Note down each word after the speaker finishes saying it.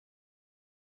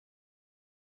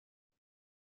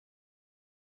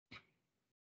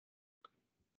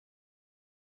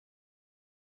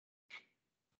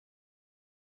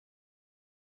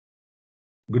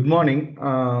Good morning.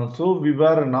 So we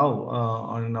were now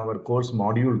on our course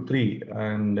module 3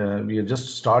 and we have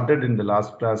just started in the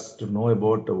last class to know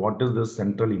about what is the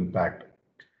central impact.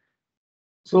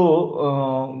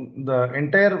 So the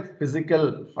entire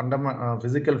physical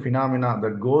phenomena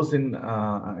that goes in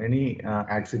any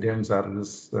accidents or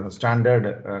this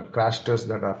standard crash tests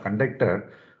that are conducted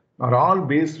are all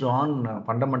based on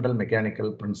fundamental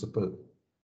mechanical principle.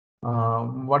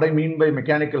 What I mean by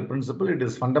mechanical principle, it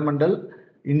is fundamental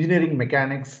engineering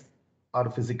mechanics or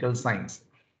physical science.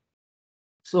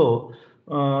 So,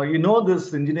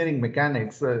 this engineering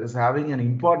mechanics is having an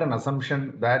important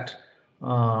assumption that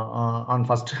on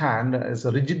first hand is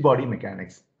a rigid body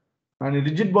mechanics. And in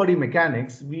rigid body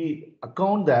mechanics, we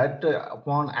account that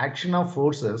upon action of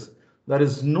forces, there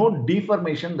is no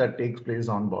deformation that takes place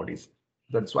on bodies.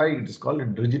 That's why it is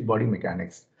called rigid body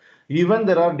mechanics. Even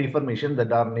there are deformations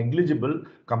that are negligible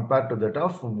compared to that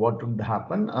of what would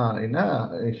happen in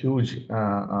a huge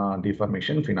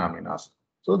deformation phenomena.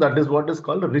 So that is what is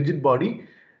called rigid body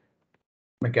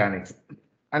mechanics.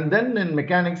 And then in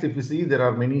mechanics, if you see, there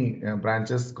are many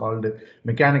branches called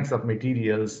mechanics of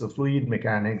materials, fluid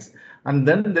mechanics, and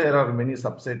then there are many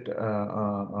subset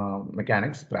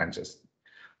mechanics branches.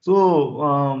 So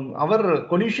our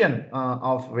collision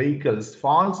of vehicles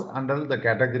falls under the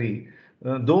category,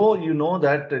 though you know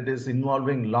that it is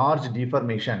involving large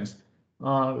deformations.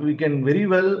 We can very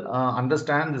well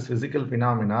understand this physical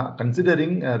phenomena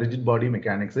considering rigid body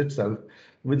mechanics itself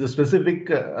with the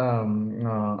specific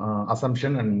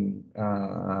assumption and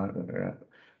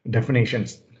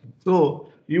definitions.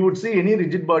 So you would see any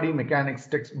rigid body mechanics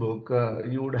textbook,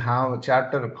 you would have a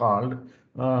chapter called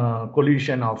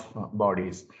collision of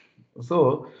bodies.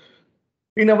 So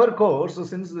in our course,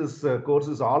 since this course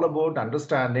is all about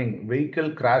understanding vehicle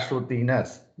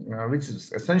crashworthiness, which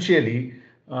is essentially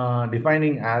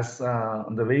defining as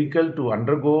the vehicle to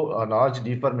undergo a large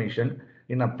deformation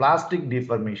in a plastic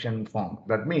deformation form.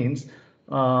 That means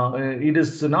it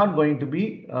is not going to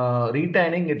be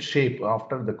retaining its shape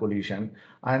after the collision,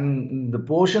 and the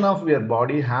portion of your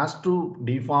body has to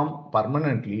deform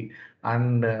permanently,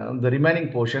 and the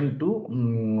remaining portion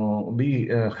to be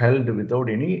held without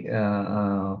any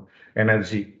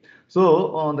energy.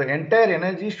 So the entire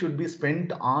energy should be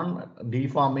spent on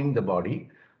deforming the body,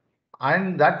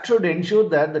 and that should ensure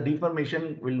that the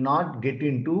deformation will not get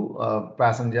into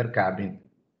passenger cabin.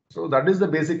 So that is the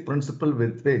basic principle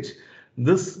with which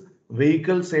this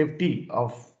vehicle safety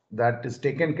of that is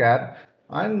taken care,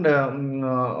 and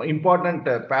important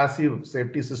passive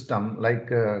safety system like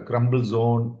crumble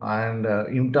zone and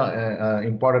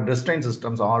important restraint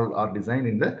systems all are designed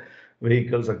in the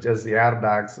vehicle, such as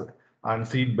airbags and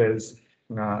seat belts,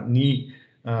 knee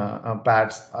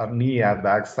pads or knee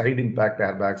airbags, side impact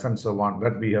airbags, and so on,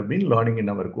 that we have been learning in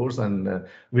our course and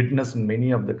witnessed in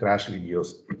many of the crash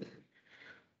videos.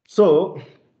 So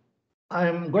I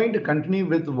am going to continue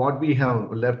with what we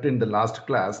have left in the last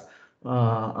class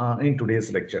in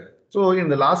today's lecture. So in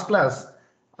the last class,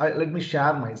 let me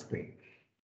share my screen.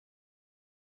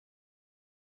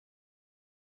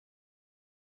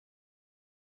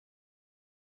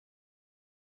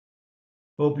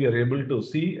 Hope you are able to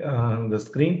see the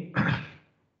screen.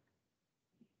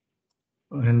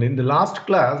 And in the last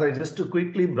class, I just to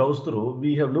quickly browse through,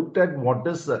 we have looked at what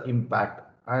is impact,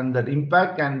 and that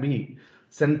impact can be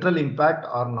central impact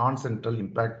or non-central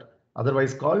impact,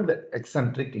 otherwise called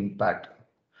eccentric impact.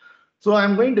 So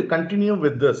I'm going to continue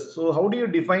with this. So how do you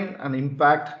define an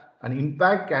impact? An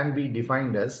impact can be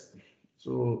defined as,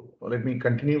 so let me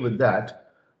continue with that.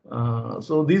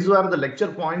 So these were the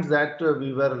lecture points that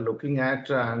we were looking at,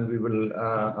 and we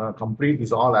will complete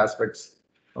these all aspects,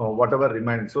 whatever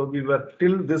remained. So we were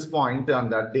till this point on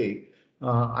that day,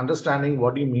 understanding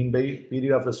what do you mean by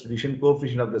period of restitution,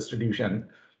 coefficient of restitution,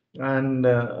 and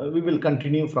we will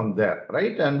continue from there,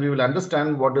 right? And we will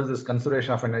understand what is this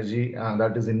conservation of energy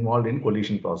that is involved in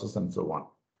collision process and so on.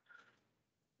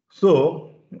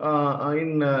 So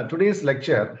in today's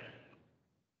lecture,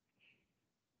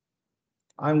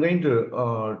 I'm going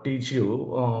to teach you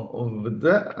with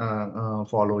the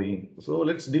following. So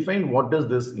let's define what is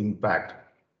this impact.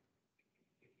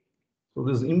 So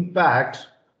this impact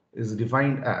is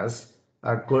defined as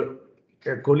a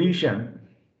collision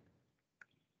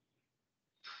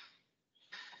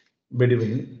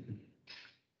between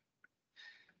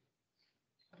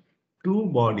two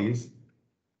bodies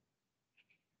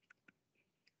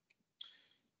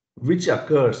which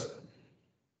occurs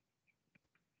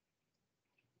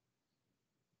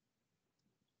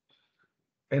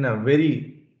in a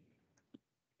very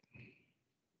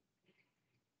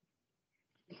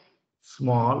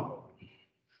small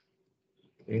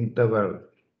interval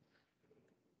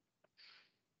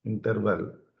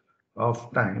interval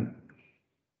of time,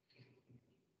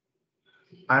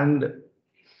 and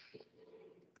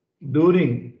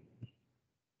during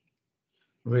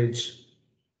which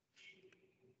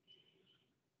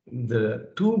the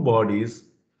two bodies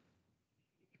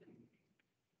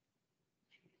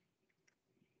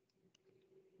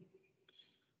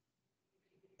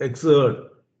exert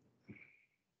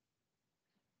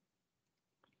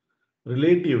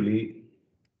relatively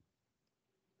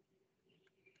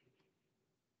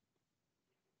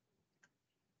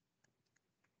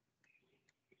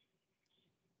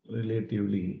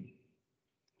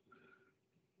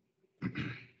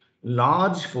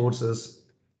large forces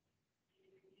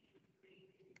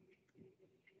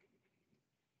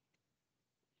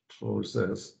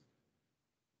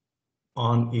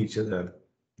on each other.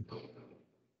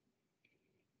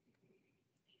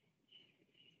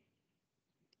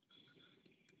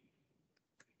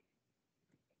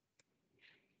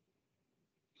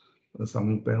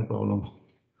 Some problem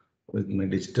with my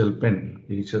digital pen.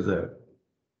 Each other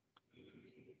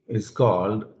is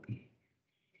called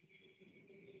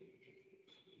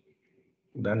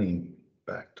an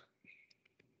impact.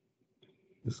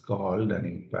 Is called an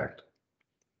impact.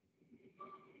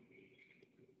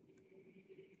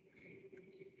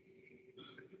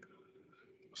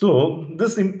 So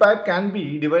this impact can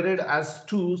be divided as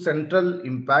two: central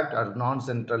impact or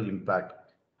non-central impact.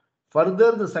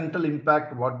 Further, the central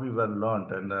impact, what we were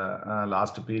learned in the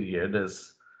last period,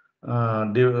 is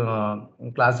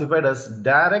classified as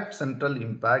direct central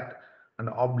impact and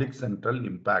oblique central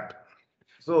impact.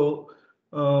 So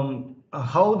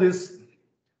how this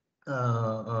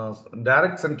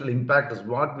direct central impact is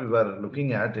what we were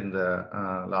looking at in the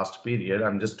last period.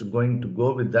 I'm just going to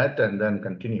go with that and then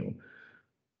continue.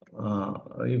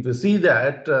 If you see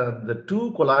that the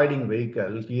two colliding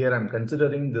vehicle, here I'm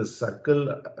considering this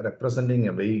circle representing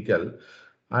a vehicle,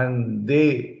 and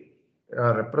they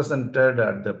are represented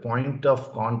at the point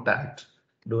of contact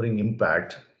during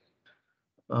impact,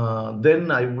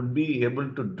 then I would be able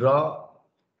to draw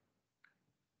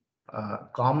a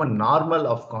common normal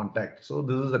of contact. So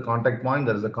this is the contact point,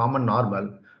 there is a common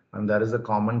normal, and there is a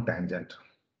common tangent.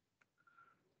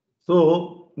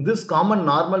 So this common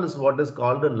normal is what is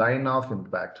called a line of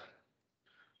impact.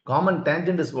 Common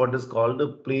tangent is what is called the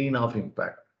plane of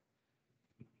impact.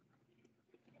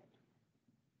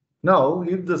 Now,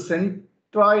 if the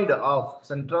center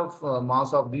of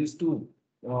mass of these two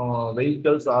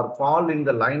vehicles are fall in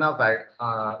the line of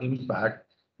impact,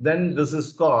 then this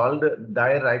is called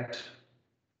direct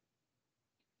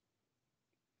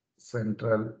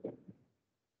central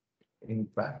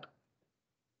impact.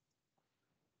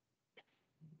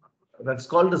 That's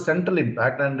called the central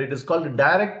impact, and it is called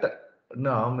direct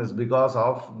norm is because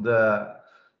of the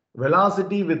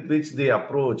velocity with which they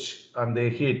approach and they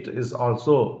hit is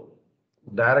also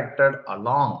directed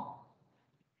along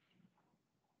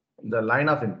the line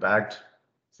of impact.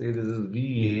 Say this is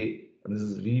VA, and this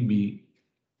is VB,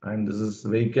 and this is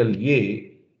vehicle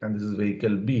A, and this is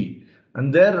vehicle B.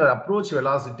 And their approach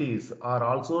velocities are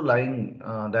also lying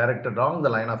directed along the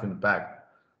line of impact.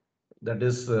 That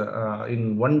is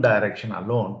in one direction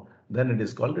alone, then it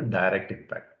is called a direct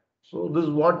impact. So this is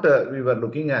what we were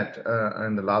looking at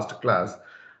in the last class.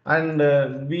 And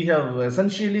we have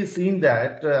essentially seen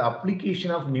that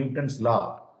application of Newton's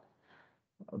law,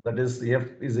 that is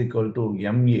F is equal to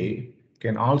ma,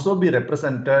 can also be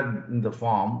represented in the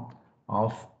form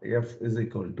of F is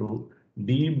equal to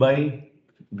d by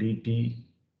dt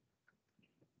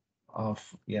of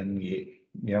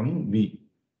mv.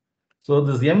 So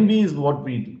this mv is what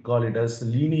we call it as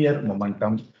linear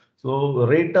momentum. So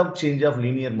rate of change of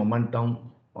linear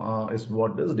momentum is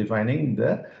what is defining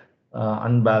the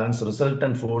unbalanced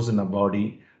resultant force in a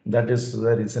body. That is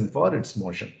the reason for its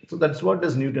motion. So that's what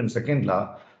is Newton's second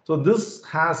law. So this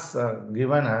has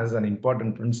given as an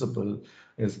important principle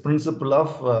is principle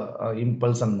of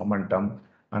impulse and momentum,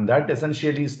 and that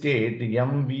essentially state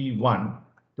mv1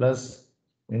 plus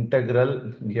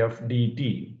integral f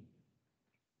dt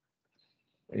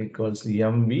equals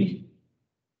mv2,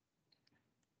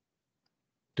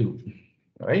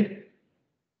 right?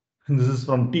 And this is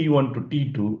from t1 to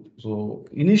t2. So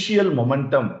initial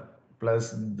momentum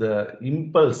plus the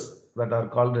impulse that are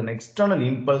called an external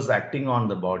impulse acting on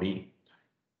the body,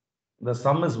 the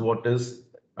sum is what is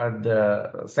at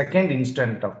the second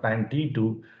instant of time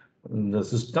t2, the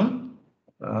system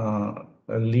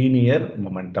linear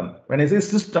momentum. When I say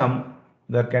system,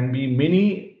 there can be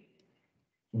many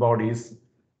bodies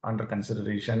under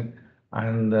consideration,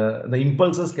 and the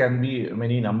impulses can be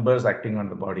many numbers acting on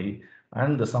the body,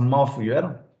 and the sum of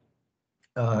your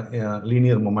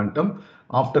linear momentum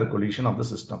after collision of the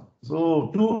system.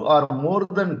 So two or more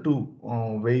than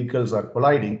two vehicles are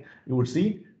colliding, you would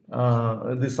see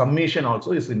the summation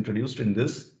also is introduced in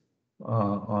this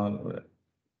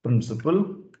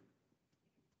principle.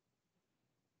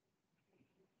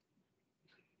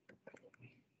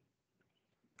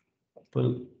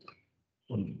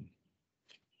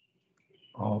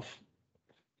 Of,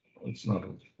 it's not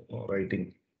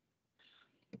writing,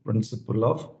 principle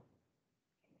of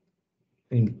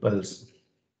impulse.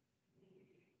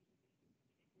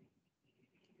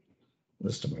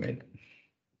 Just a minute.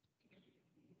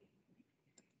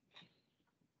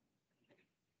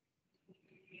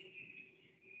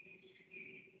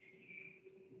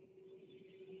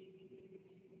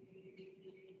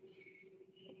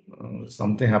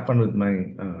 Something happened with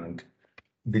my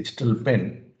digital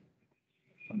pen.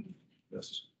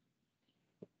 Just,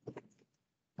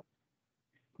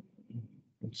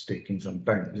 it's taking some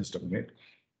time. Just a minute.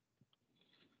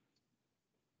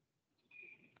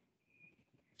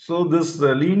 So this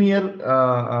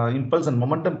linear impulse and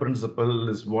momentum principle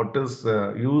is what is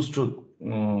used to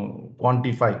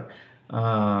quantify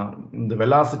the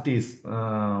velocities,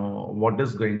 what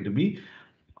is going to be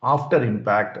after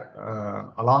impact,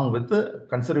 along with the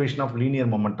conservation of linear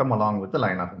momentum along with the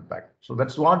line of impact. So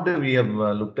that's what we have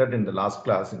looked at in the last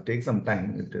class. It takes some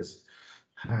time. It is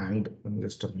hanged.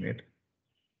 Just a minute.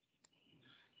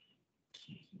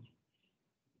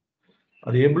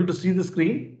 Are you able to see the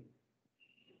screen?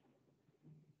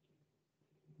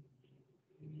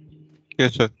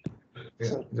 Yes, sir.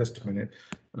 Yeah, just a minute.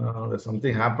 There's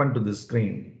something happened to the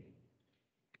screen.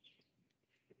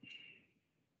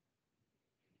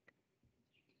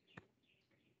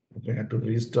 We had to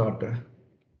restart.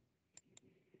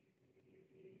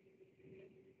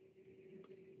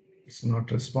 It's not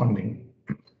responding.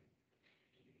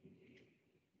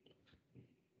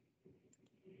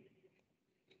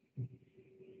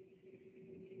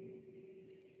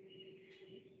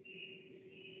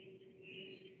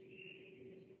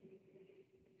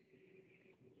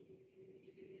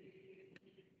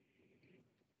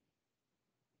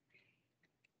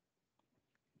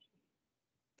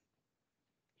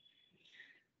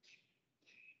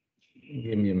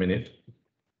 Give me a minute.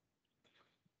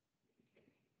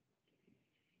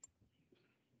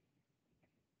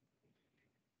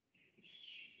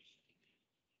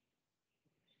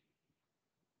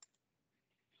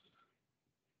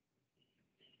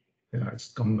 Yeah, it's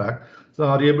come back. So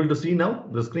are you able to see now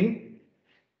the screen?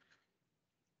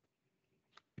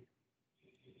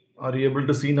 Are you able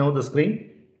to see now the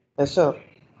screen? Yes, sir.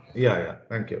 Yeah,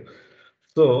 thank you.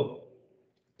 So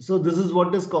this is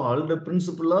what is called the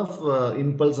principle of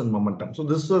impulse and momentum. So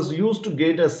this was used to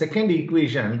get a second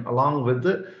equation along with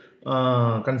the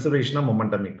conservation of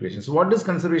momentum equation. So what is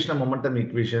conservation of momentum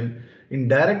equation? In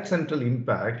direct central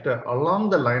impact, along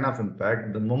the line of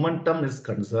impact, the momentum is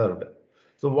conserved.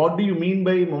 So what do you mean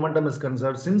by momentum is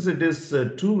conserved? Since it is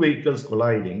two vehicles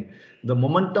colliding, the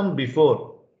momentum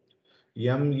before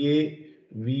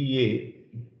MAVA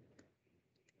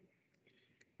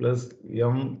plus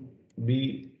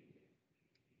MB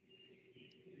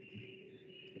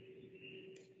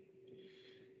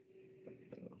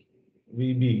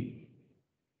VB.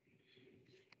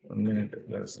 1 minute,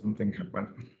 there's something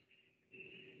happened.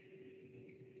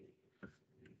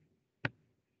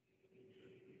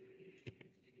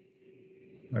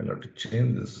 I'll have to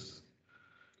change this.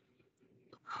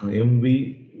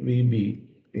 MVVB,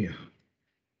 yeah,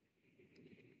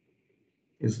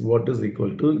 is what is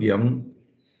equal to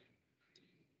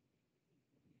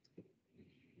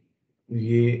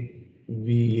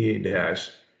MVA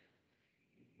dash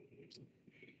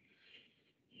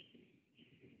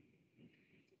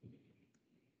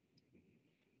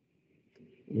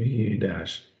VA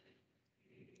dash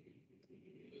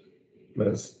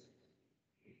plus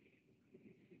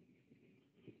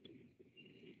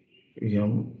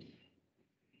MVB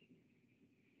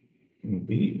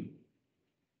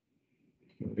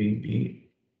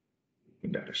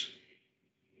dash.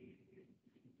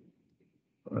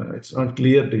 It's not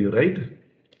clear to you, right?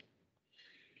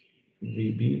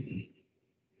 VB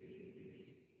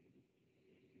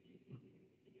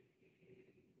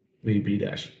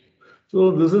dash.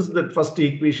 So this is the first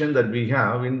equation that we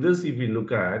have. In this, if we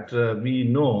look at, we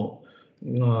know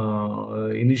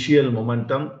initial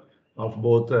momentum of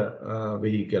both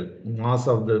vehicle. Mass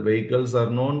of the vehicles are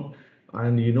known,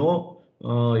 and you know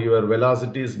your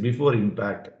velocities before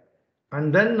impact.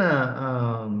 And then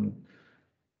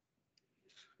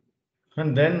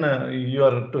you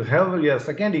are to have your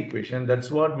second equation.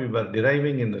 That's what we were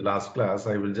deriving in the last class.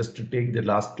 I will just take the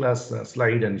last class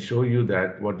slide and show you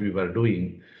that what we were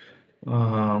doing.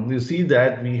 You see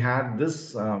that we had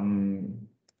this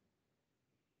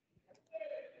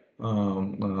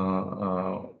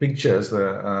pictures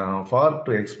for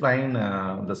to explain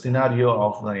the scenario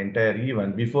of the entire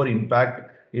event before impact.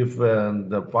 If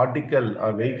the particle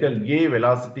or vehicle A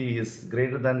velocity is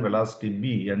greater than velocity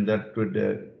B, and that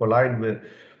would collide with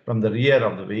from the rear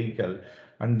of the vehicle,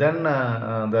 and then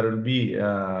there will be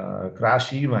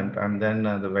crash event, and then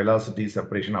the velocity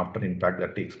separation after impact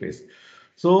that takes place.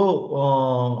 So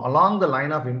along the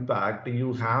line of impact,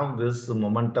 you have this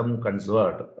momentum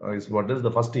conserved is what is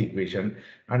the first equation.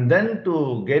 And then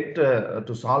to get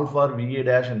to solve for VA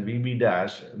dash and VB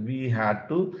dash, we had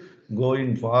to go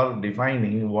in for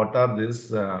defining what are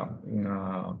this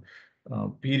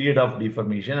period of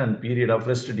deformation and period of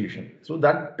restitution. So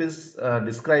that is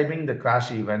describing the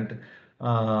crash event.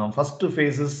 First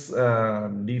phase is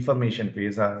deformation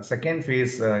phase. Second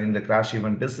phase in the crash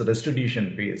event is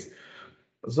restitution phase.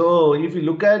 So if you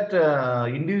look at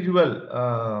individual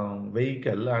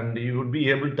vehicle, and you would be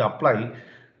able to apply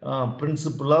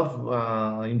principle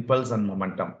of impulse and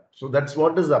momentum. So that's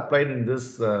what is applied in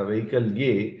this vehicle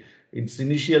A. Its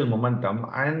initial momentum,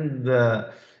 and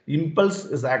the impulse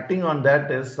is acting on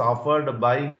that is offered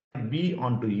by B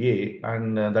onto A,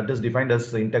 and that is defined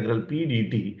as the integral P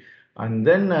dt. And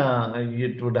then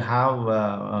it would have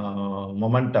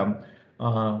momentum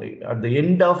at the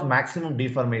end of maximum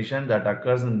deformation that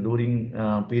occurs during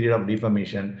period of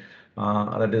deformation,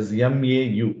 that is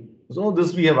MAU. So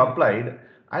this we have applied.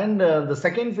 And the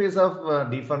second phase of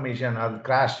deformation or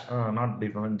crash, not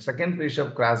deformation, second phase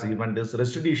of crash event is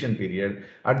restitution period.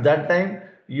 At that time,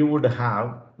 you would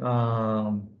have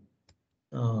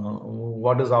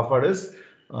what is offered is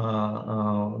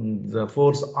the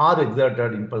force R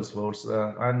exerted impulse force,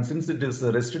 and since it is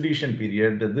a restitution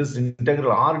period, this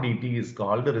integral R dt is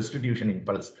called restitution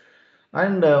impulse.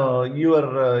 And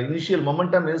your initial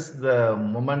momentum is the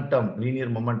momentum, linear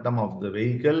momentum of the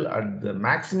vehicle at the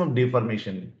maximum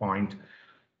deformation point,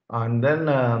 and then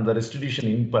the restitution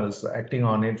impulse acting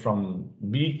on it from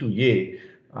B to A.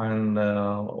 And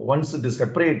once it is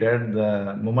separated,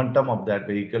 the momentum of that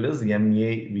vehicle is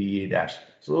MA VA dash.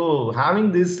 So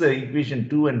having this equation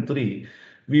 2 and 3,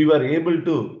 we were able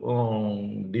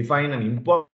to define an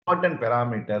important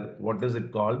parameter. What is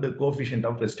it called? The coefficient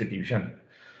of restitution.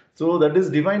 So that is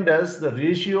defined as the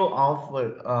ratio of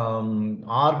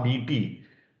R dt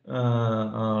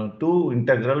to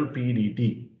integral P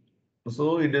dt.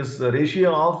 So it is the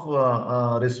ratio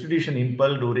of restitution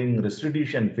impulse during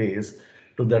restitution phase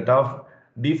to that of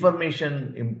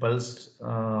deformation impulse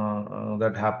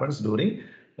that happens during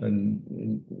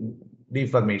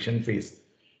deformation phase.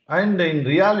 And in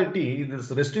reality,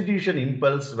 this restitution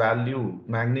impulse value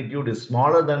magnitude is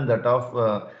smaller than that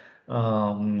of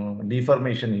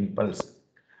deformation impulse.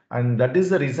 And that is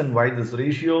the reason why this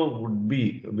ratio would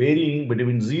be varying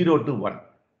between 0 to 1.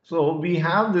 So we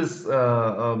have this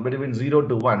between 0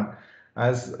 to 1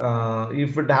 as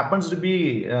if it happens to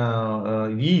be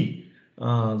E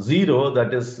 0,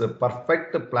 that is a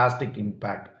perfect plastic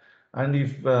impact. And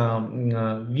if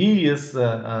E is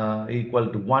equal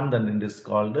to 1, then it is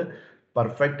called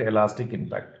perfect elastic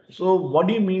impact. So what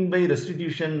do you mean by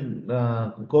restitution,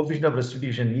 coefficient of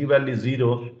restitution, E value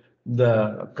 0?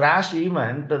 The crash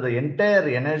event, the entire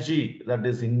energy that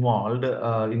is involved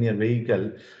in your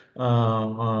vehicle,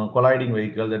 colliding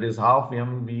vehicle, that is half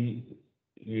mv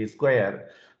square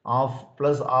of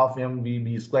plus half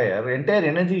mvb square, entire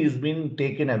energy is being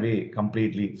taken away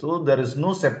completely. So there is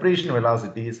no separation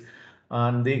velocities,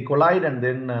 and they collide, and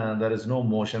then there is no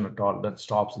motion at all that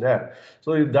stops there.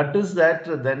 So if that is that,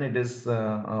 then it is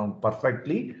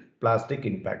perfectly plastic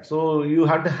impact. So you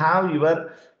have to have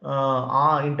your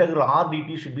integral R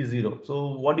dt should be 0.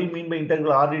 So what do you mean by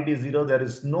integral R dt 0? There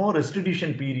is no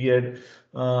restitution period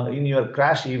in your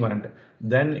crash event.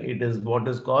 Then it is what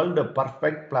is called a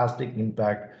perfect plastic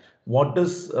impact. What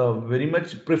is very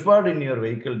much preferred in your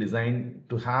vehicle design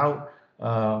to have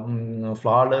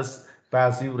flawless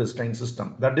passive restraint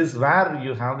system. That is where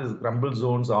you have these crumble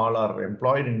zones all are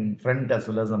employed in front as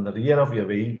well as on the rear of your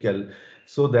vehicle,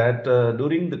 so that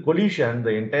during the collision, the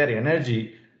entire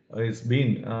energy is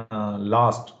being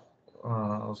lost.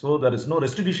 So there is no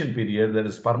restitution period. There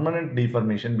is permanent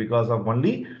deformation because of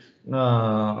only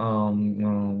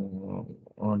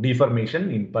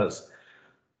deformation impulse.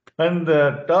 And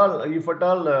if at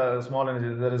all small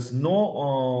energy, there is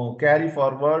no carry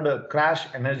forward crash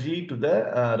energy to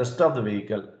the rest of the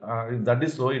vehicle. If that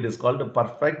is so, it is called a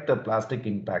perfect plastic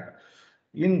impact.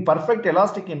 In perfect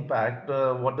elastic impact,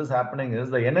 what is happening is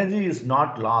the energy is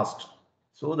not lost.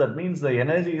 So that means the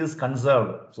energy is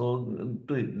conserved. So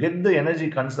to get the energy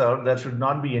conserved, there should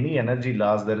not be any energy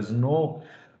loss. There is no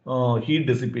heat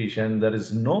dissipation. There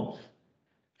is no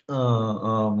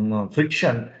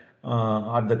friction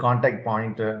at the contact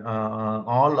point.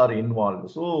 All are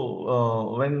involved.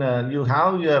 So when you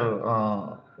have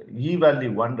your E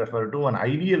value 1 refer to an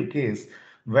ideal case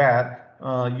where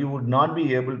you would not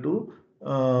be able to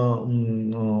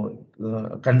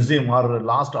consume or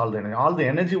lost all the energy. All the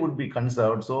energy would be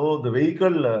conserved. So the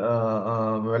vehicle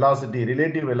velocity,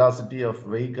 relative velocity of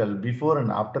vehicle before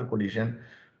and after collision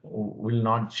will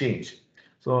not change.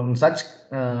 So in such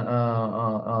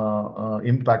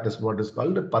impact is what is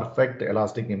called perfect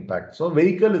elastic impact. So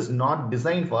vehicle is not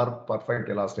designed for perfect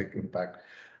elastic impact.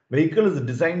 Vehicle is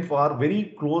designed for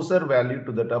very closer value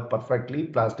to that of perfectly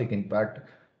plastic impact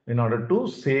in order to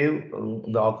save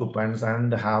the occupants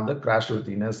and have the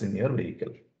crashworthiness in your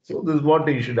vehicle. So this is what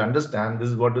you should understand. This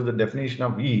is what is the definition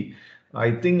of E.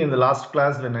 I think in the last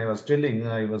class when I was telling,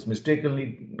 I was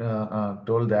mistakenly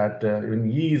told that when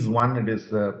E is 1, it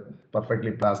is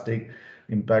perfectly plastic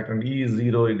impact, and E is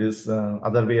 0, it is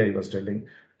other way I was telling.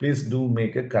 Please do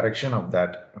make a correction of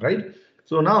that, right?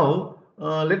 So now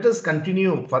let us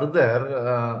continue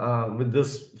further with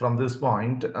this from this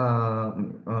point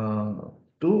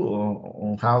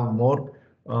to have more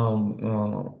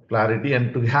clarity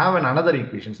and to have another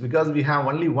equations, because we have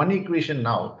only one equation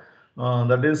now,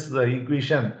 that is the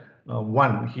equation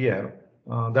 1 here,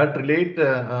 that relate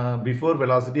before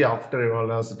velocity, after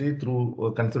velocity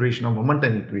through consideration of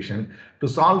momentum equation. To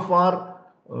solve for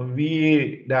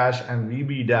VA dash and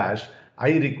VB dash,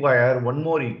 I require one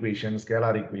more equation,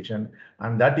 scalar equation,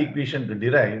 and that equation to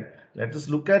derive. Let us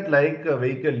look at like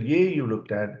vehicle A you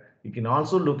looked at. You can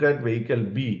also look at vehicle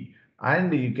B,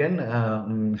 and you can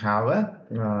have a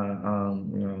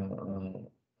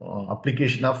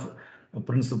application of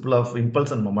principle of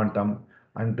impulse and momentum,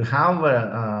 and to have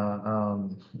a,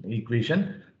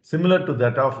 equation similar to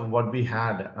that of what we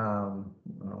had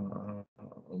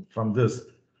from this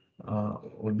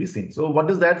would be seen. So what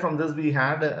is that from this we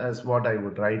had as what I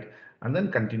would write and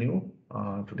then continue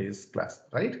today's class,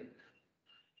 right?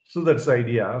 So that's the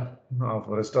idea of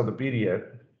the rest of the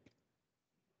period.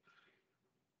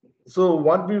 So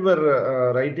what we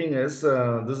were writing is,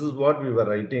 this is what we were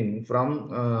writing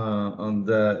from on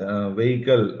the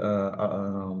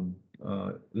vehicle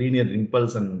linear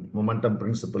impulse and momentum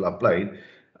principle applied,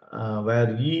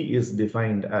 where E is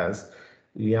defined as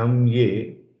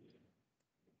MA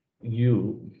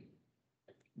U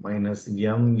minus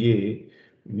MA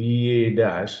VA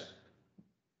dash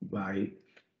by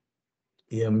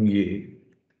MA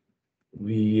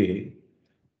VA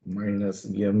minus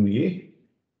MA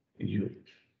U.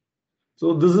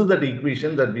 So this is that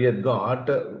equation that we had got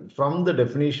from the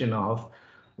definition of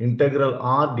integral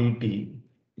R dt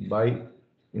by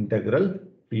integral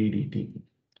P dt.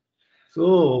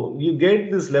 So you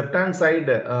get this left hand side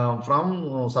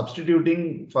from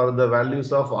substituting for the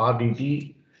values of R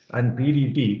dt and P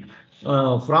dt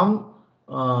from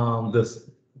this,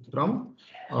 from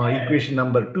equation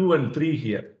number 2 and 3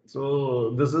 here.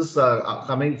 So this is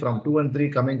coming from 2 and 3,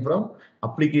 coming from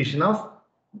application of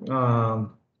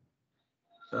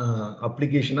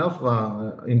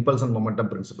impulse and momentum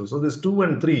principle. So this 2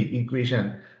 and 3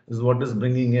 equation is what is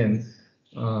bringing in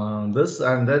this,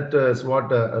 and that is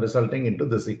what resulting into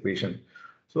this equation.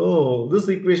 So this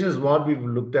equation is what we've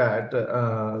looked at.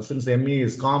 Since ME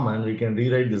is common, we can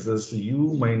rewrite this as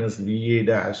U minus VA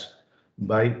dash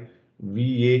by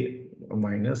VA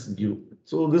minus U.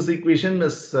 So this equation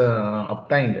is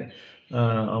obtained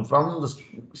from the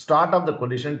start of the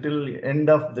collision till end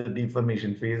of the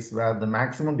deformation phase, where the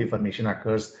maximum deformation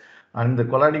occurs and the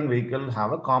colliding vehicle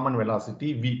have a common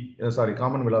velocity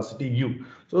common velocity U.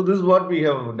 So this is what we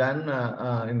have done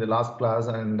in the last class,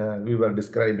 and we were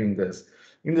describing this.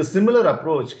 In the similar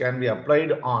approach can be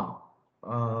applied on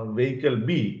vehicle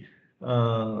B,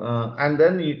 and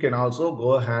then you can also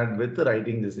go ahead with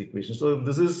writing this equation. So if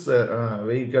this is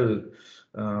vehicle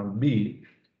B,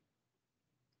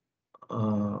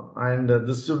 and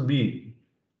this should be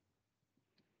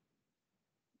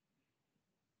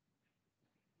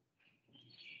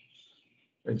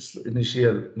its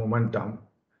initial momentum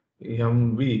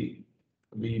MV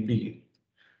VB,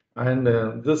 and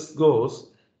this goes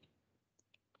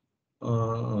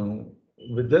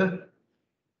with the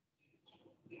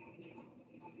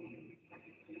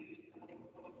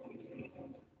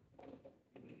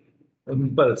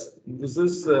impulse. This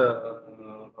is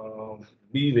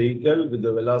B vehicle with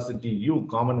the velocity U,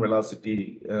 common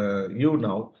velocity U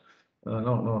now.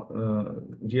 No,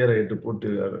 here I had to put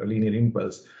a linear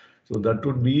impulse. So that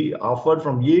would be offered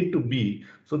from A to B.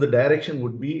 So the direction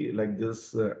would be like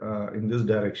this, in this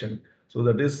direction. So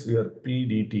that is your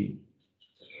PDT.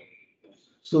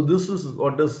 So this is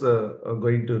what is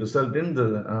going to result in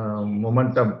the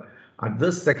momentum at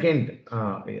the second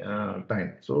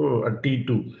time. So at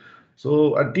T2.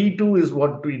 So at T2 is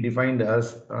what we defined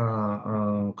as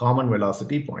common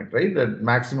velocity point, right? That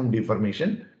maximum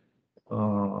deformation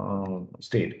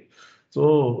state.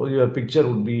 So your picture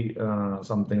would be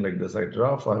something like this. I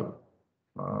draw for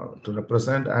to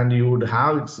represent, and you would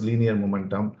have its linear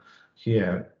momentum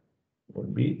here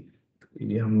would be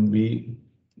mv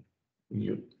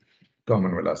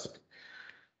common velocity.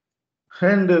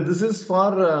 And this is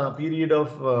for period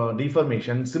of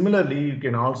deformation. Similarly, you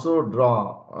can also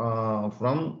draw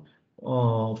from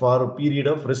for a period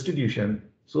of restitution.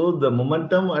 So the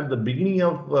momentum at the beginning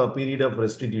of period of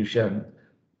restitution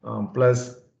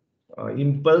plus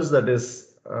impulse, that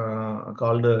is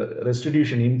called a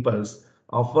restitution impulse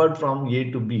offered from A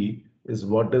to B, is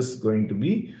what is going to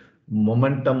be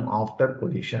momentum after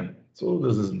collision. So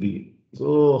this is B.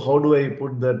 So how do I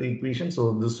put that equation?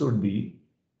 So this would be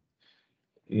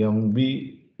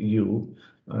MVU,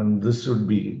 and this should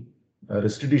be a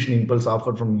restitution impulse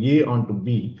offered from A onto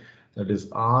B, that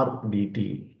is R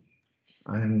dt,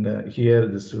 and here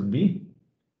this would be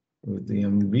with the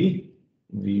MV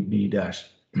VB dash.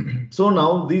 So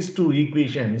now these two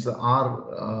equations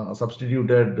are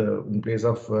substituted in place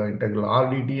of integral R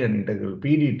dt and integral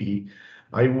P dt.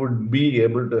 I would be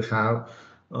able to have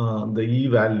the E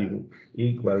value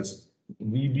equals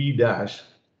VB dash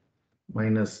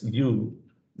minus U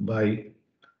by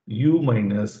U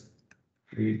minus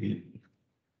VB.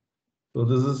 So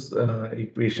this is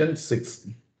equation 6.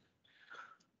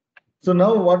 So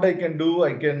now what I can do,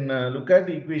 I can look at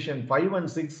equation 5 and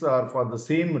 6 are for the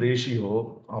same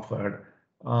ratio offered.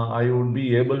 I would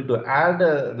be able to add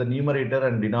the numerator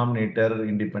and denominator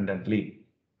independently.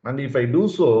 And if I do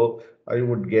so, I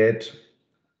would get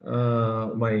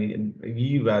my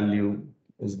E value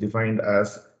is defined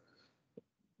as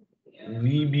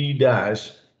VB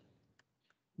dash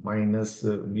minus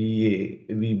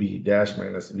VB dash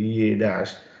minus VA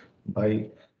dash by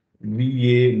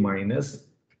VA minus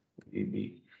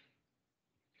VB.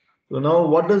 So now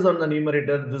what is on the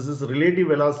numerator? This is relative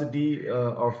velocity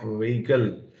of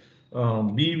vehicle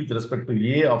B with respect to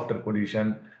A after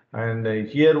collision. And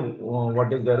here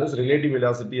what is there is relative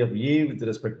velocity of A with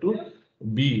respect to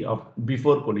B of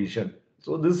before collision.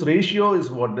 So this ratio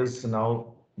is what is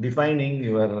now defining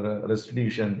your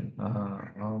restitution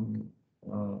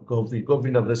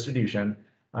coefficient of restitution,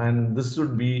 and this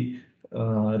should be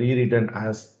rewritten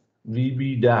as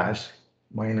VB dash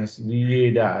minus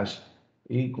VA dash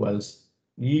equals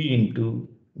E into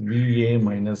VA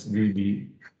minus VB,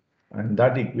 and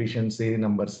that equation, say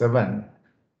number 7.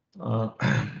 So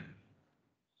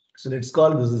let's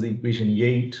call this is equation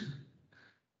 8,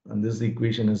 and this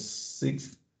equation is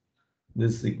 6.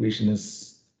 This equation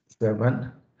is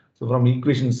 7. So from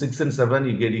equation 6 and 7,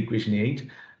 you get equation 8,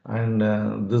 and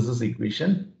this is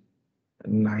equation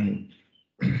 9.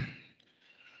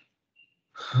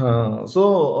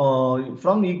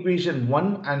 From equation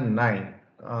 1 and 9,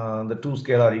 the two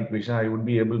scalar equation, I would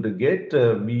be able to get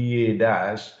VA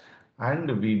dash and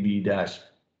VB dash.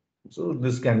 So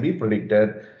this can be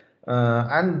predicted,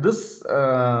 and this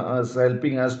is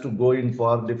helping us to go in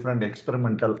for different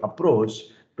experimental approach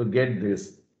to get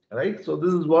this, right? So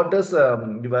this is what is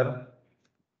your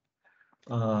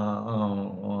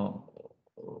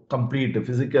complete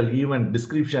physical event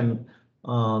description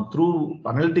through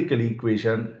analytical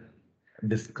equation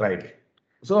described.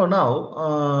 So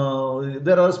now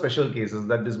there are special cases.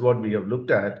 That is what we have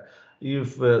looked at.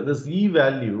 If this E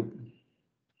value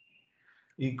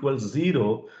equals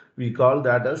 0, we call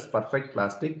that as perfect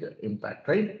plastic impact,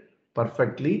 right?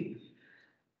 Perfectly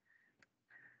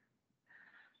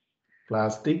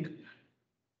plastic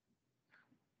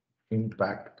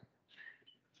impact.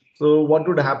 So what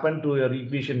would happen to your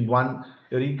equation 1?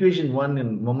 Your equation 1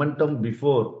 in momentum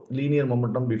before, linear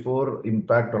momentum before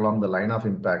impact along the line of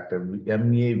impact,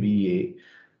 MAVA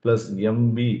plus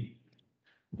MBVB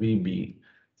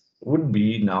would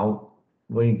be now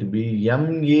going to be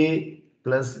MA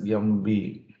plus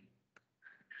MB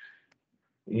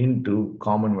into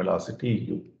common velocity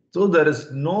U. So there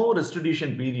is no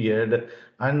restitution period,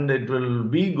 and it will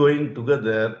be going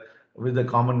together with the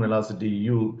common velocity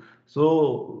U.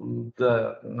 So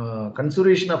the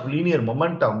conservation of linear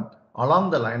momentum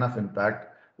along the line of impact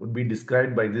would be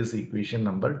described by this equation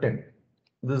number 10.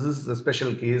 This is a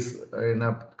special case in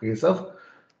a case of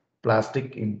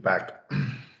plastic impact.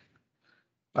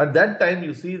 At that time,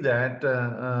 you see that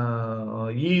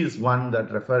E is one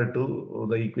that refer to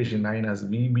the equation 9 as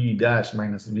VB dash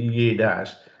minus VA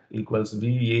dash equals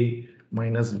VA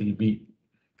minus VB.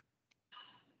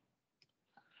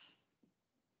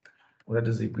 That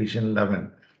is equation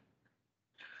 11.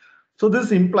 So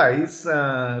this implies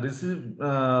this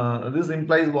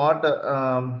implies what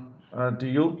to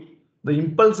you? The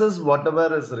impulses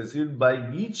whatever is received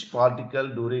by each particle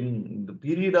during the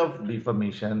period of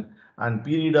deformation and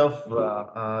period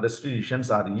of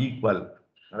restitutions are equal.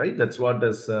 Right? That's what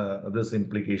is this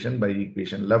implication by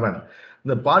equation 11.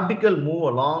 The particle move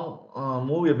along,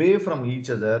 move away from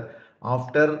each other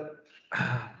after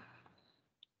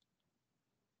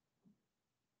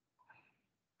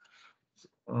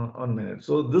 1 minute.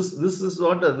 So this is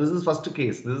what this is first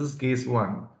case. This is case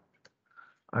one,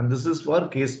 and this is for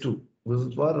case two. This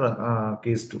is for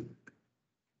case two.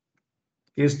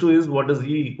 Case two is what is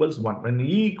E equals one. When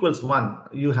E equals one,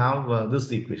 you have this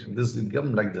equation. This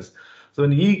become like this. So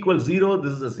when E equals zero,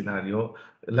 this is the scenario.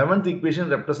 11th equation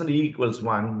represent E equals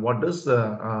one. What is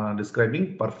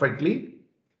describing perfectly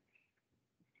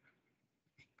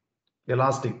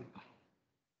elastic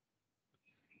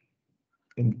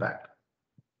impact.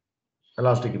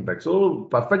 Elastic impact. So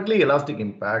perfectly elastic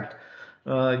impact,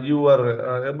 you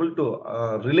are able to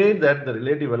relate that the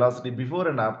relative velocity before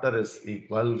and after is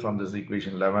equal from this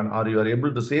equation 11, or you are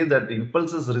able to say that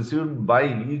impulses received by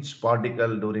each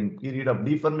particle during period of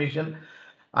deformation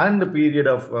and the period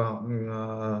of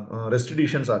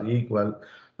restitutions are equal,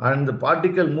 and the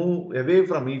particle move away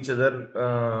from each other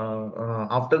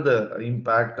after the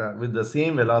impact with the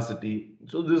same velocity.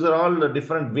 So these are all the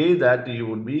different way that you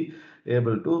would be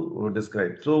able to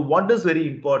describe. So what is very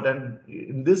important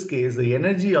in this case, the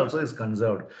energy also is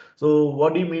conserved. So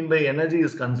what do you mean by energy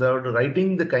is conserved?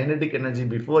 Writing the kinetic energy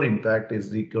before impact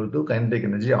is equal to kinetic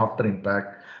energy after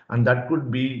impact, and that could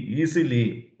be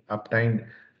easily obtained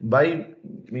by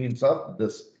means of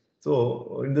this.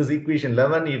 So in this equation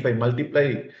 11, if I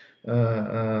multiply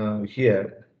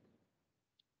here,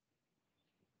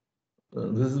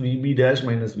 this is VB dash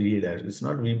minus VA dash. It's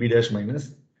not VB dash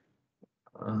minus.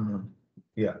 Uh,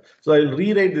 yeah. So I'll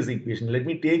rewrite this equation. Let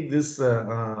me take this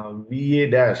VA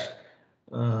dash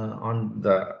on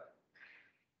the.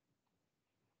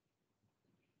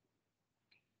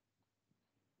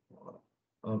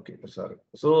 Okay, sorry.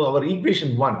 So our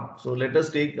equation one. So let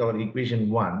us take our equation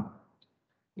one.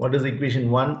 What is equation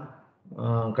one?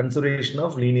 Conservation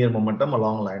of linear momentum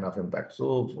along line of impact.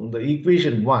 So from the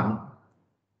equation one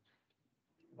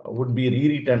would be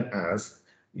rewritten as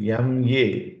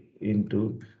MA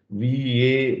into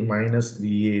VA minus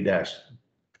VA dash.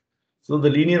 So the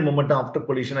linear momentum after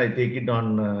collision, I take it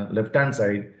on left hand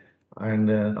side and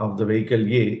of the vehicle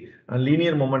A, and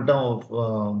linear momentum of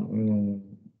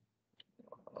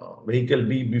vehicle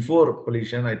B before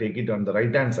collision, I take it on the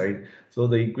right hand side. So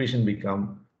the equation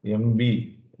become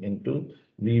MB into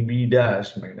VB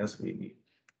dash minus VB.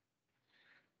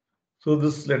 So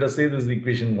this, let us say this is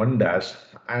equation 1 dash,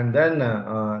 and then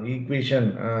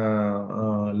equation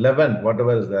 11,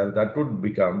 whatever is there, that would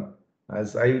become,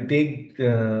 as I take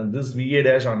this VA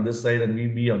dash on this side and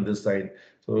VB on this side.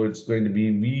 So it's going to be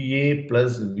VA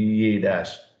plus VA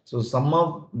dash. So sum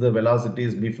of the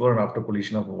velocities before and after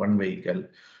collision of one vehicle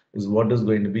is what is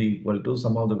going to be equal to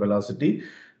sum of the velocity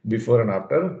before and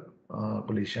after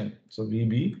collision. So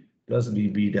VB plus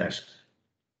VB dash.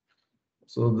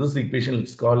 So this equation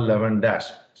is called 11 dash.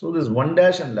 So this 1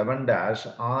 dash and 11 dash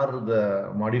are the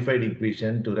modified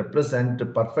equation to represent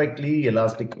perfectly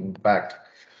elastic impact.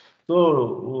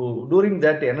 So during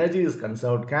that, energy is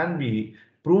conserved can be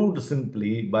proved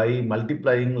simply by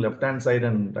multiplying left hand side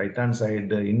and right hand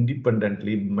side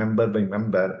independently, member by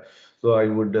member. So I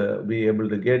would be able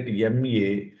to get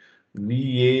MEA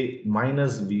VA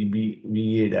minus VB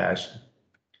VA dash,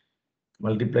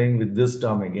 multiplying with this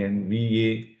term again,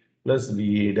 VA plus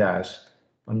VA dash.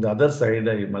 On the other side,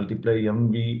 I multiply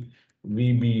MV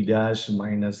VB dash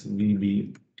minus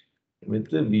VB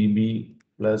with the VB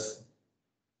plus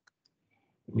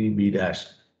VB dash.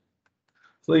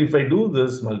 So if I do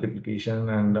this multiplication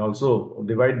and also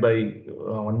divide by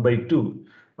 1 by 2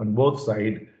 on both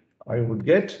sides, I would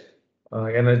get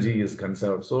energy is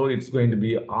conserved. So it's going to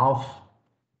be half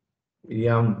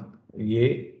MA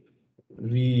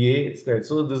VA squared.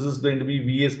 So this is going to be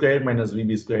VA squared minus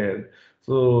VB squared.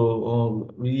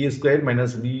 So VA squared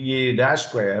minus VA dash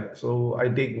square. So I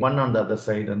take one on the other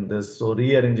side and this. So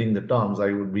rearranging the terms,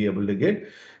 I would be able to get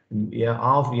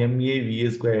half MA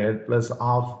VA squared plus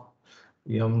half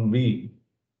MV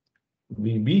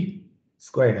VB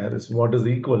square is what is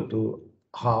equal to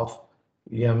half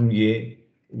MA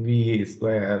VA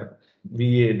square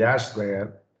VA dash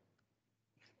square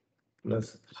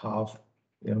plus half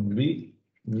mv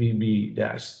vb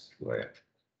dash square.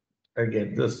 I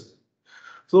get this.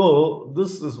 So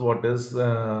this is what is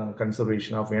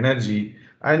conservation of energy.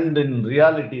 And in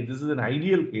reality, this is an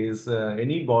ideal case.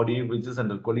 Any body which is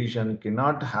under collision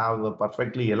cannot have a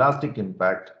perfectly elastic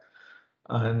impact,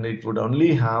 and it would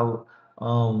only have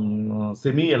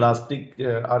semi-elastic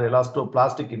or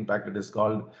elastoplastic impact, it is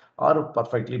called, or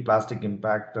perfectly plastic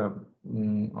impact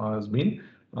has been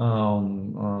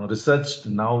researched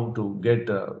now to get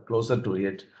closer to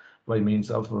it by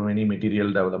means of many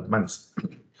material developments.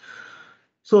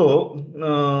 So,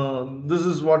 this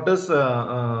is what is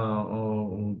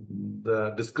the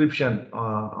description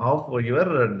of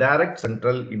your direct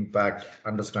central impact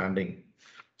understanding.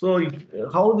 So,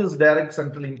 how this direct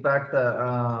central impact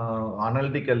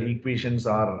analytical equations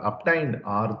are obtained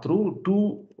are through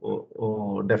two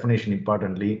definition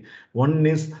importantly. One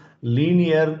is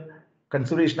linear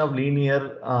conservation of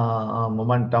linear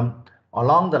momentum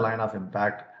along the line of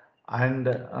impact, and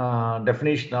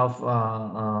definition of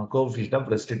coefficient of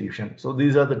restitution. So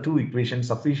these are the two equations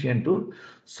sufficient to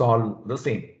solve the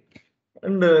same.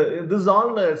 And this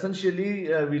all essentially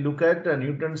we look at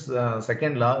Newton's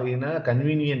second law in a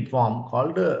convenient form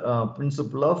called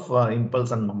principle of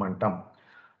impulse and momentum.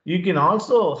 You can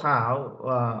also have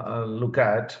look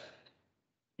at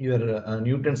your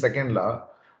Newton's second law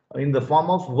in the form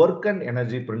of work and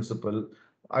energy principle.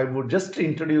 I would just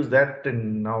introduce that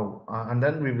in now, and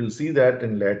then we will see that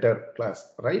in later class,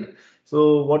 right?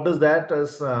 So what is that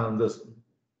as this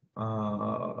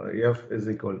F is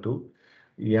equal to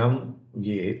ma,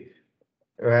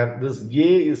 where this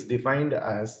A is defined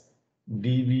as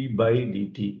dv by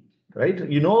dt, right?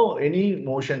 You know, any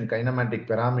motion kinematic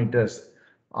parameters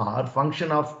are function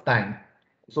of time.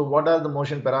 So what are the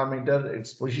motion parameter?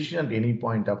 Its position at any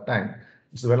point of time,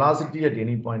 its velocity at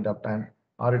any point of time,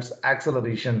 or its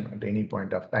acceleration at any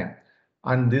point of time.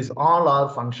 And these all are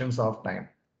functions of time.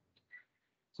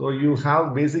 So you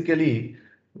have basically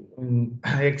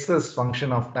x as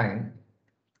function of time,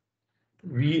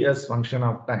 v as function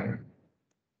of time,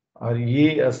 or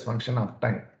A as function of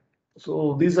time.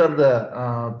 So these are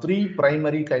the three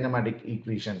primary kinematic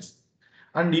equations.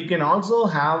 And you can also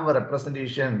have a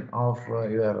representation of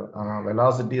your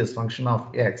velocity as function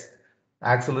of x,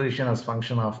 acceleration as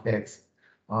function of x,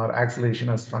 or acceleration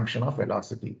as function of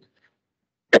velocity.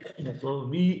 So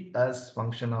v as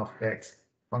function of x,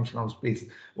 function of space.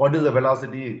 What is the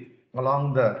velocity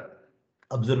along the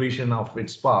observation of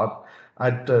its path?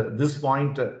 At this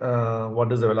point,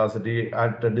 what is the velocity?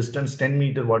 At a distance 10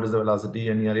 meter, what is the velocity?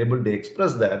 And you are able to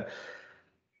express that.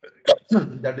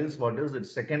 That is what is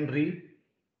its secondary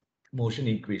motion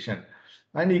equation.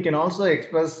 And you can also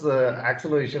express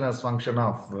acceleration as function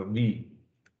of v.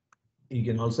 You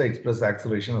can also express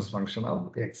acceleration as function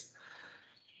of x.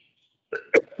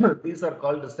 These are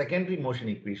called the secondary motion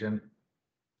equation.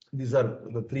 These are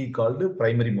the three called the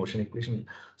primary motion equation.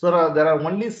 So there are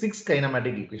only 6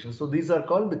 kinematic equations. So these are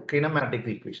called the kinematic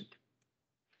equation.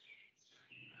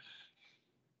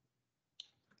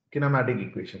 Kinematic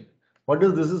equation. What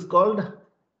is this is called?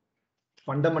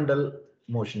 Fundamental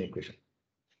motion equation.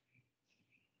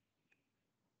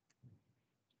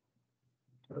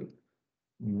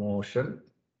 Motion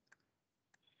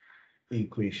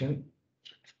equation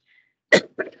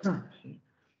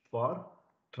for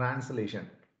translation.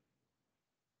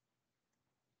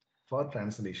 For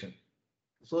translation.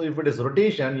 So if it is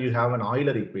rotation, you have an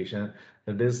Euler equation,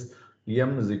 that is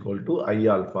m is equal to I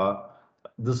alpha.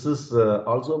 This is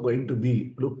also going to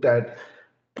be looked at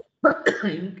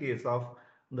in case of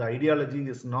the ideology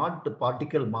is not the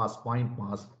particle mass, point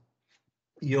mass.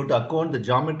 You have to account the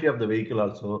geometry of the vehicle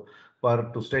also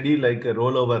for to study like a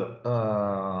rollover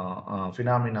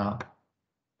phenomena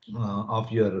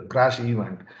of your crash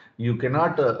event. You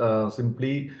cannot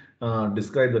simply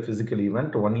describe the physical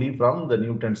event only from the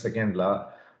Newton's second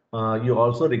law. You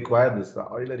also require this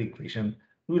Euler equation.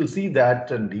 We will see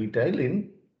that in detail in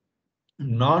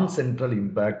non-central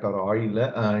impact or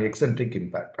Euler eccentric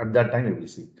impact. At that time, you will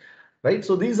see. Right.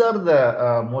 So these are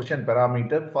the motion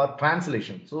parameter for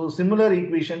translation. So similar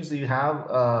equations you have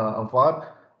for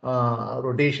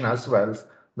rotation as well.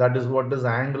 That is what is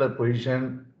angular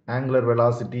position, angular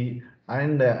velocity,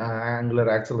 and angular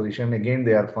acceleration. Again,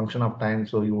 they are function of time.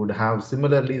 So you would have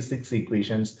similarly 6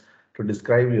 equations to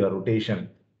describe your rotation.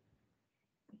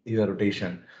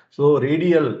 So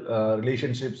radial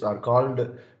relationships are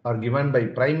given by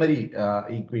primary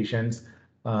equations.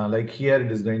 Like here,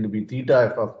 it is going to be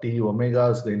theta f of t, omega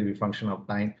is going to be function of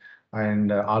time,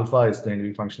 and alpha is going to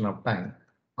be function of time.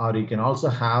 Or you can also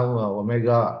have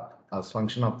omega as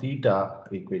function of theta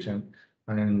equation,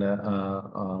 and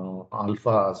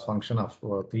alpha as function of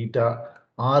theta,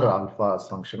 or alpha as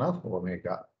function of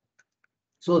omega.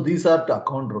 So these are to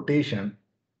account rotation,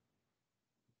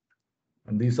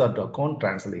 and these are to account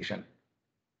translation.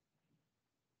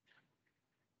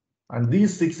 And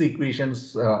these six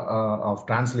equations of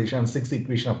translation, six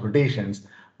equations of rotations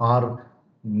are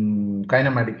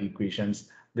kinematic equations.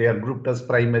 They are grouped as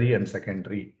primary and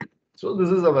secondary. So this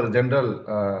is our general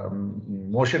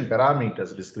motion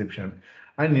parameters description.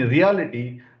 And in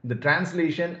reality, the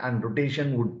translation and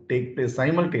rotation would take place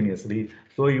simultaneously.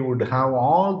 So you would have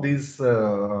all these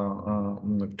 12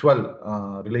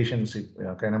 relationship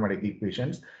kinematic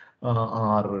equations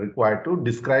are required to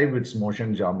describe its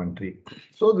motion geometry.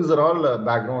 So these are all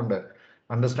background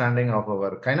understanding of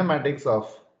our kinematics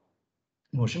of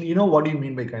motion. You know what do you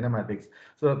mean by kinematics?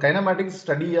 So kinematics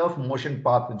study of motion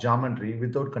path geometry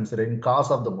without considering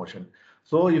cause of the motion.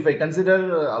 So if I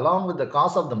consider along with the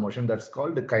cause of the motion, that's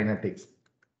called kinetics.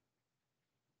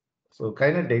 So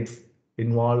kinetics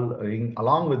involving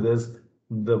along with this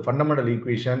the fundamental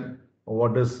equation,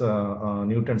 what is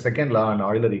Newton's second law and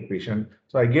Euler equation.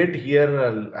 So I get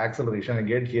here acceleration, I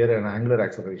get here an angular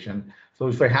acceleration. So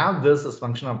if I have this as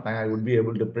function of time, I would be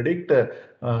able to predict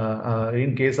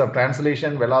in case of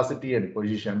translation, velocity and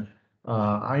position.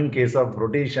 In case of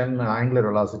rotation, angular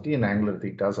velocity and angular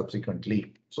theta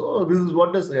subsequently. So this is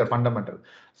what is fundamental.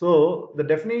 So the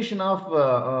definition of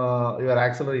your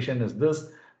acceleration is this.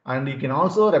 And you can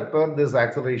also refer this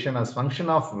acceleration as function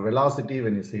of velocity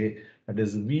when you say that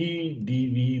is v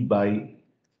dv by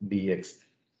dx.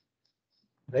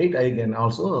 Right? I can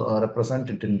also represent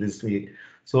it in this way.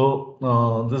 So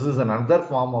this is another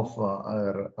form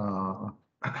of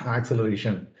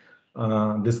acceleration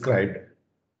described.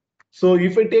 So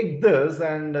if I take this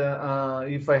and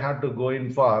if I have to go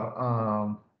in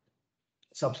for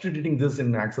substituting this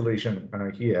in acceleration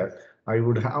here, I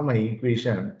would have my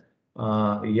equation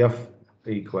F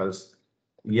equals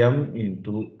m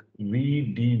into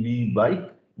v dv by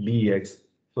dx.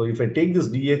 So if I take this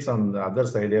dx on the other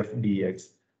side, f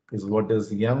dx is what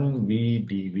is m v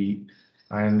dv,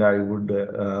 and I would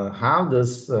have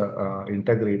this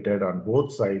integrated on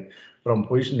both sides from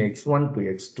position x1 to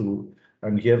x2,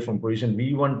 and here from position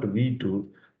v1 to v2,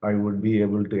 I would be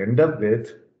able to end up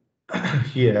with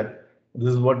here.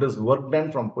 This is what is work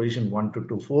done from position 1 to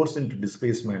 2. Force into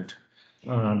displacement,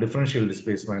 differential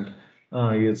displacement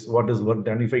is what is work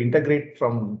done. If I integrate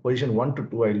from position 1 to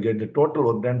 2, I'll get the total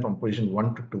work done from position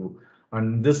 1 to 2.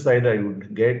 On this side, I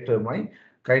would get my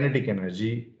kinetic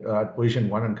energy at position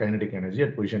 1 and kinetic energy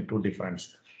at position 2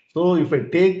 difference. So if I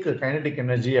take kinetic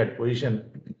energy at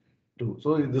position 2,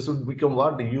 so this would become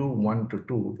what? U1 to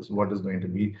 2 is what is going to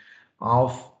be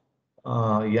of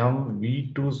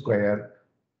mv2 square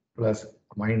plus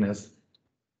minus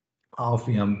half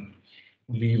m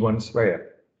v1 square.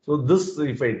 So this,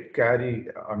 if I carry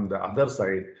on the other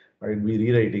side, I will be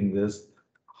rewriting this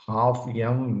half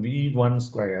m v1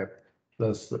 square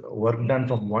plus work done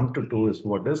from 1 to 2 is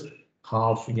what is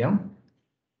half m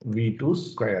v2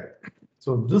 square.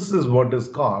 So this is what is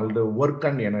called the work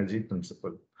and energy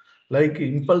principle. Like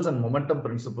impulse and momentum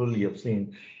principle you have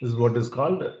seen, this is what is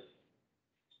called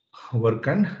work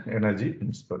and energy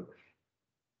principle.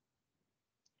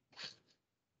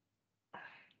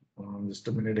 Just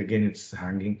a minute, again it's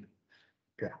hanging.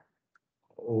 Yeah,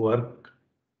 work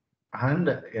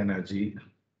and energy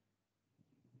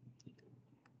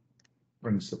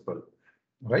principle,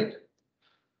 right?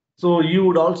 So you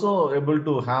would also able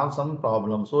to have some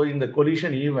problem. So in the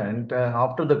collision event,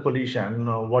 after the collision,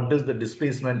 what is the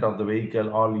displacement of the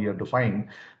vehicle? All you have to find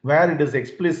where it is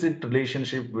explicit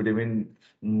relationship between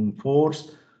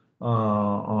force,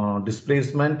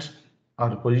 displacement,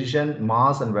 or position,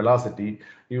 mass, and velocity.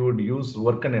 You would use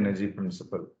work and energy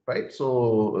principle, right?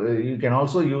 So you can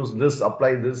also use this,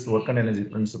 apply this work and energy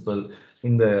principle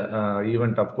in the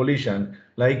event of collision,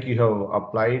 like you have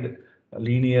applied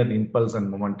linear impulse and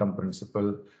momentum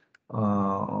principle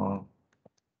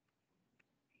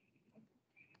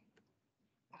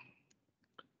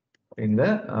in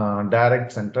the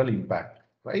direct central impact,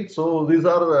 right? So these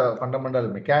are fundamental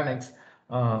mechanics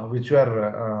which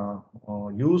were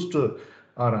used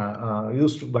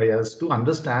by us to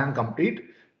understand complete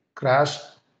crash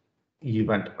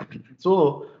event.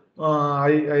 So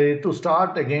to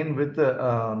start again with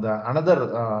the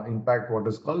another impact, what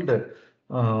is called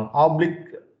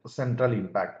oblique central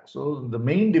impact. So the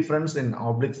main difference in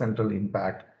oblique central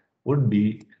impact would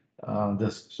be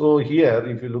this. So here,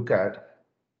 if you look at,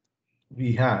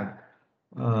 we had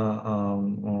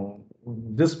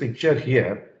this picture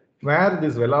here, where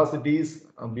these velocities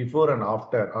before and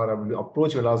after, or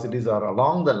approach velocities are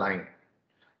along the line.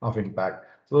 of impact.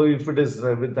 So if it is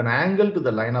with an angle to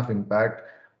the line of impact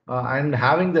and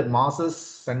having the masses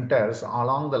centers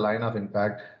along the line of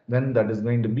impact, then that is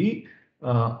going to be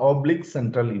oblique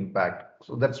central impact.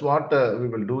 So that's what we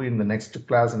will do in the next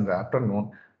class in the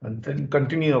afternoon, and then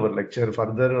continue our lecture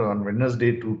further on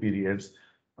Wednesday 2 periods,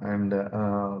 and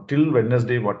till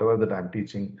Wednesday whatever that I'm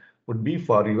teaching would be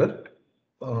for your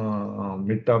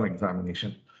midterm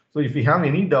examination. So if you have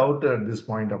any doubt at this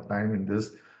point of time in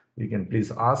this, you can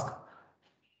please ask,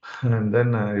 and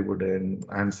then I would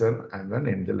answer and then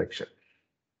end the lecture.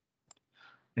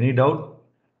 Any doubt?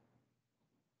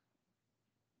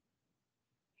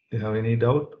 Do you have any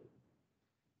doubt?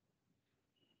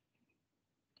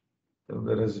 If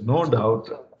there is no doubt.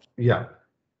 Yeah.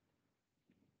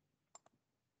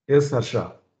 Yes,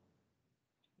 Harsha.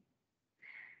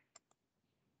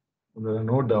 If there are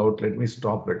no doubt, let me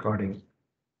stop recording.